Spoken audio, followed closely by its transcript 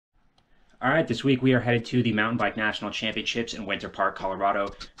All right, this week we are headed to the Mountain Bike National Championships in Winter Park,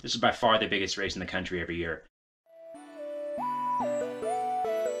 Colorado. This is by far the biggest race in the country every year.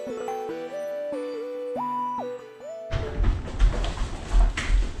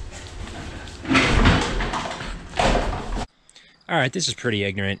 All right, this is pretty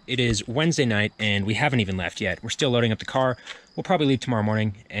ignorant. It is Wednesday night and we haven't even left yet. We're still loading up the car. We'll probably leave tomorrow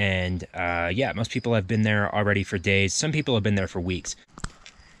morning. And yeah, most people have been there already for days. Some people have been there for weeks.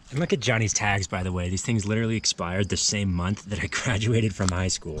 And look at Johnny's tags, by the way. These things literally expired the same month that I graduated from high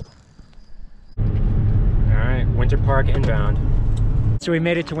school. All right, Winter Park inbound. So we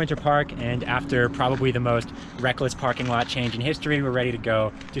made it to Winter Park, and after probably the most reckless parking lot change in history, we're ready to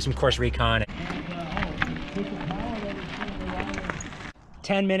go do some course recon.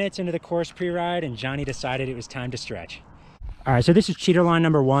 10 minutes into the course pre-ride, and Johnny decided it was time to stretch. All right, so this is cheater line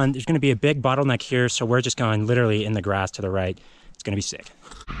number 1. There's gonna be a big bottleneck here, so we're just going literally in the grass to the right. It's gonna be sick.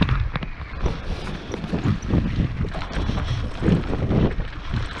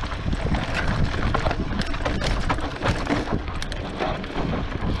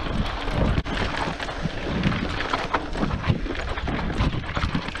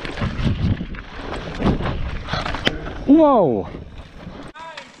 Whoa!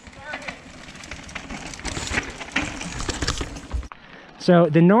 So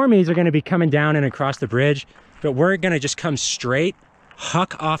the normies are gonna be coming down and across the bridge, but we're gonna just come straight,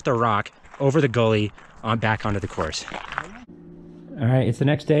 huck off the rock, over the gully, on back onto the course. All right, it's the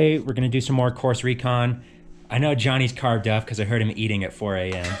next day. We're gonna do some more course recon. I know Johnny's carved up because I heard him eating at 4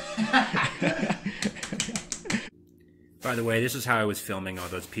 a.m. By the way, this is how I was filming all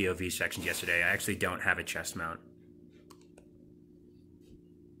those POV sections yesterday. I actually don't have a chest mount.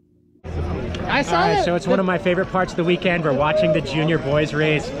 I saw it. So it's one of my favorite parts of the weekend. We're watching the junior boys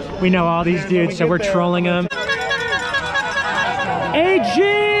race. We know all these dudes, so we're trolling them. AG!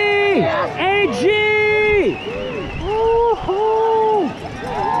 AG! Woohoo!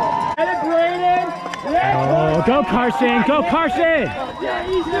 Oh, go Carson! Go Carson!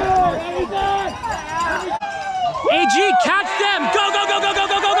 AG, catch them! Go, go, go, go, go,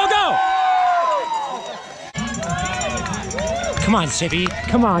 go, go, go, go! Come on, Sippy.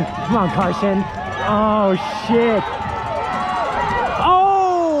 Come on, Carson. Oh, shit.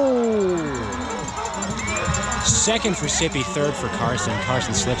 Oh! Second for Sippy, third for Carson.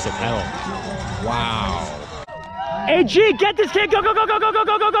 Carson slips the pedal. Wow. AG, get this kid! Go, go, go, go, go, go,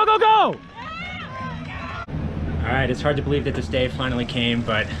 go, go, go, go, go! All right, it's hard to believe that this day finally came,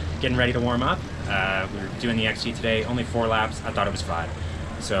 but getting ready to warm up. We're doing the XC today, only 4 laps. I thought it was 5.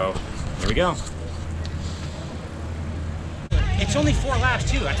 So, here we go. It's only 4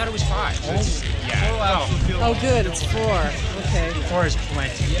 laps too. I thought it was 5. So yeah. Oh, good. It's 4. Okay. 4 is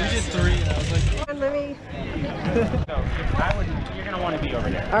plenty. We did 3. And I was like, Come on, Mommy. You're gonna want to be over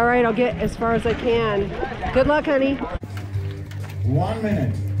there. All right, I'll get as far as I can. Good luck, honey. 1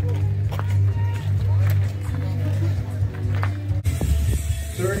 minute.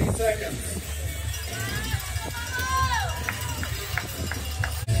 30 seconds.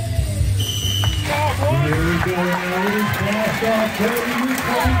 Here we go, ladies. Blast off,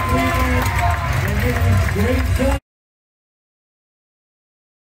 great time.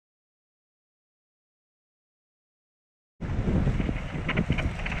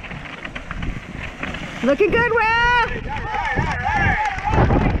 Looking good, Will!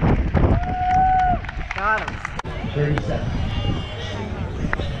 Got him. 30 seconds.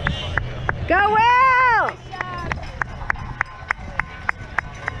 Go, Will!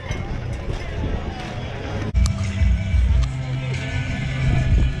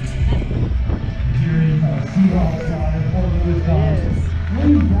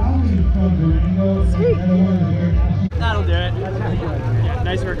 That'll do it. Yeah,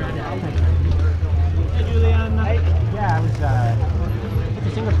 nice work on that. Hey, Julian. Yeah, I was hit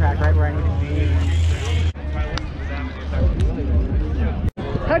the single track right where I needed to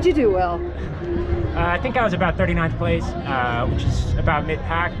be. How'd you do, Will? I think I was about 39th place, which is about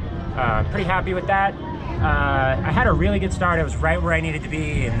mid-pack. Pretty happy with that. I had a really good start. I was right where I needed to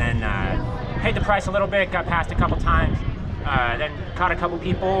be, and then paid the price a little bit, got passed a couple times, then caught a couple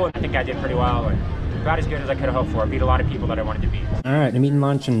people, and I think I did pretty well, and about as good as I could have hoped for. I beat a lot of people that I wanted to beat. All right, I'm eating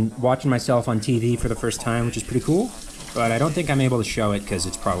lunch and watching myself on TV for the first time, which is pretty cool, but I don't think I'm able to show it because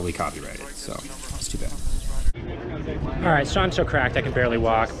it's probably copyrighted, so it's too bad. All right, so I'm so cracked I can barely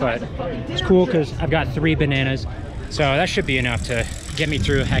walk, but it's cool because I've got 3 bananas, so that should be enough to get me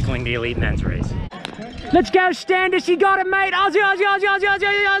through heckling the elite men's race. Let's go, Standish, you got it, mate! Aussie, Aussie, Aussie, Aussie,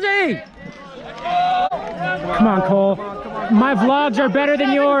 Aussie, Aussie! Come on, Cole. My vlogs are better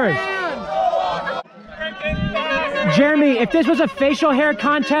than yours. Jeremy, if this was a facial hair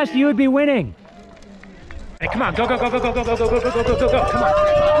contest, you would be winning. Hey, come on, go, go, go, go, go, go, go, go, go, go, go, go, go.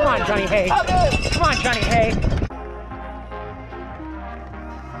 Come on, Johnny Hay. Come on, Johnny Hay.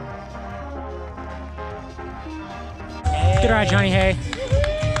 Good ride, Johnny Hay.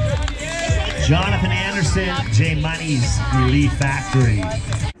 Jonathan Anderson, J Money's Elite Factory.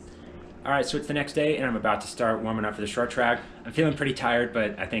 All right, so it's the next day, and I'm about to start warming up for the short track. I'm feeling pretty tired,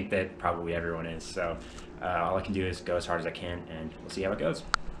 but I think that probably everyone is. So all I can do is go as hard as I can, and we'll see how it goes.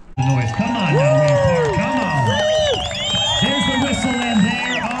 Noise. Come on now, Wayne Park. Come on. There's the whistle, and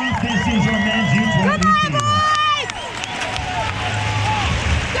they're off. This is your men's U20 team.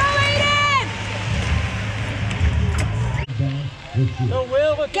 Go,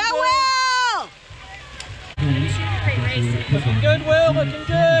 Will. Go, Will! Looking good, Will. Looking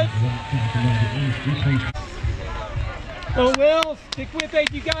good. Go, Will. Stick with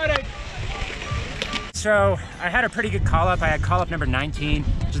it. You got it. So I had a pretty good call-up. I had call-up number 19,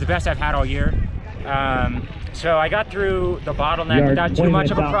 which is the best I've had all year. So I got through the bottleneck without too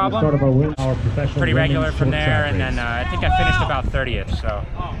much of a problem. Pretty regular from there, and then I think I finished about 30th, so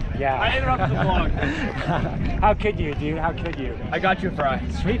yeah. I interrupted the vlog. How could you, dude? How could you? I got you a fry.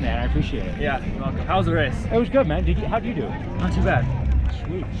 Sweet, man. I appreciate it. Yeah, you're welcome. How was the race? It was good, man. How'd you do? Not too bad.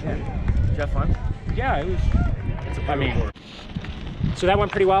 Sweet. Yeah. Did you have fun? Yeah, it was. It's a So that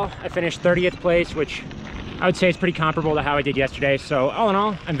went pretty well. I finished 30th place, which I would say is pretty comparable to how I did yesterday. So all in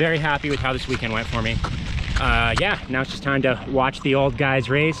all, I'm very happy with how this weekend went for me. Yeah, now it's just time to watch the old guys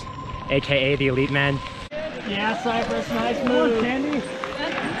race, AKA the elite men. Yeah, Cypress, nice move. Candy.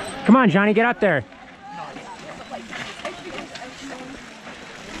 Come on, Johnny, get up there.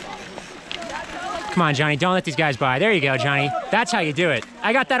 Come on, Johnny, don't let these guys by. There you go, Johnny. That's how you do it.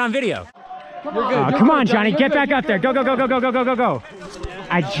 I got that on video. Come on, Johnny, get back up there. Go, go, go, go, go, go, go, go, go.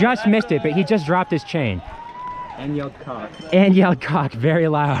 I just missed it, but he just dropped his chain. And yelled cock. And yelled cock very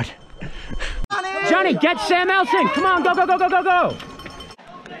loud. Johnny, get Sam Elson. Come on, go, go, go, go, go, go.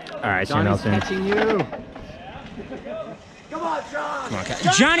 All right, Sam Elson. Catching you. Come on,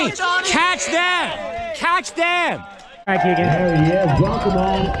 Johnny, catch them. Catch them. All right, Keegan. There he is. Welcome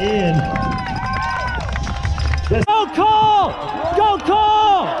on in. Go, Cole! Go,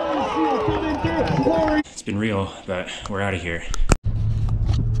 Cole! It's been real, but we're out of here.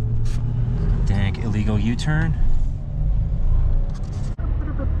 Dang, illegal U-turn.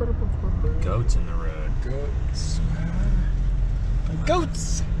 Goats in the road.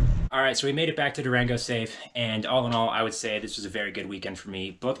 Goats. All right, so we made it back to Durango safe, and all in all, I would say this was a very good weekend for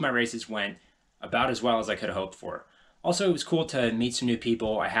me. Both my races went about as well as I could have hoped for. Also, it was cool to meet some new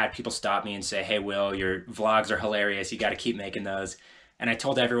people. I had people stop me and say, hey, Will, your vlogs are hilarious. You got to keep making those. And I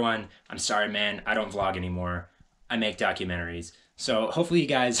told everyone, I'm sorry, man, I don't vlog anymore. I make documentaries. So hopefully you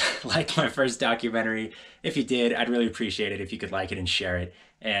guys liked my first documentary. If you did, I'd really appreciate it if you could like it and share it.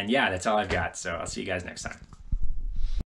 And yeah, that's all I've got. So I'll see you guys next time.